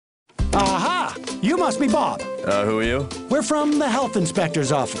Aha! You must be Bob. Who are you? We're from the health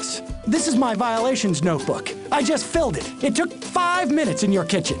inspector's office. This is my violations notebook. I just filled it. It took 5 minutes in your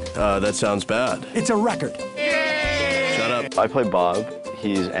kitchen. That sounds bad. It's a record. Yay! Shut up. I play Bob.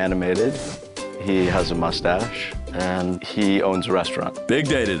 He's animated. He has a mustache. And he owns a restaurant. Big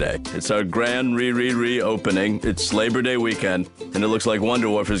day today. It's our grand reopening. It's Labor Day weekend, and it looks like Wonder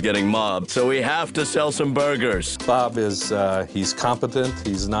Wharf is getting mobbed, so we have to sell some burgers. Bob is, he's competent.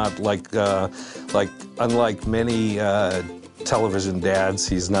 He's not unlike many television dads,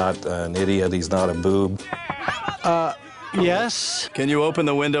 he's not an idiot, he's not a boob. Yes? Can you open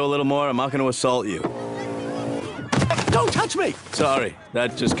the window a little more? I'm not going to assault you. Don't touch me! Sorry,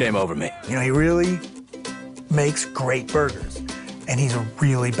 that just came over me. You know, he really makes great burgers, and he's a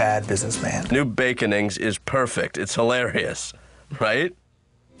really bad businessman. New Baconings is perfect. It's hilarious, right?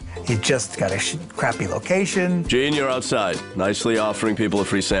 He just got a crappy location. Gene, you're outside, nicely offering people a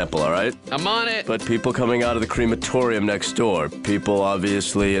free sample, all right? I'm on it. But people coming out of the crematorium next door, people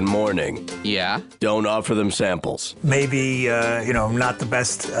obviously in mourning. Yeah? Don't offer them samples. Maybe, you know, not the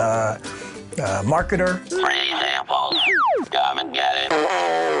best marketer. Free samples. Come and get it.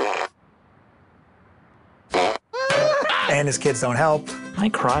 And his kids don't help. My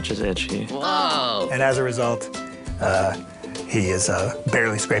crotch is itchy. Whoa. And as a result, he is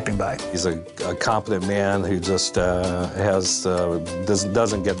barely scraping by. He's a competent man who just doesn't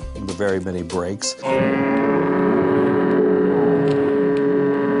get very many breaks.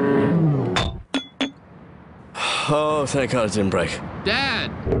 Oh, thank God it didn't break. Dad!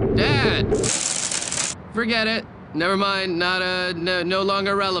 Forget it. Never mind, no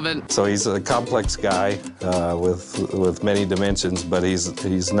longer relevant. So he's a complex guy with many dimensions, but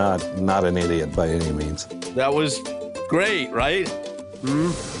he's not an idiot by any means. That was great, right?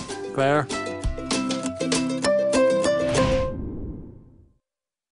 Fair.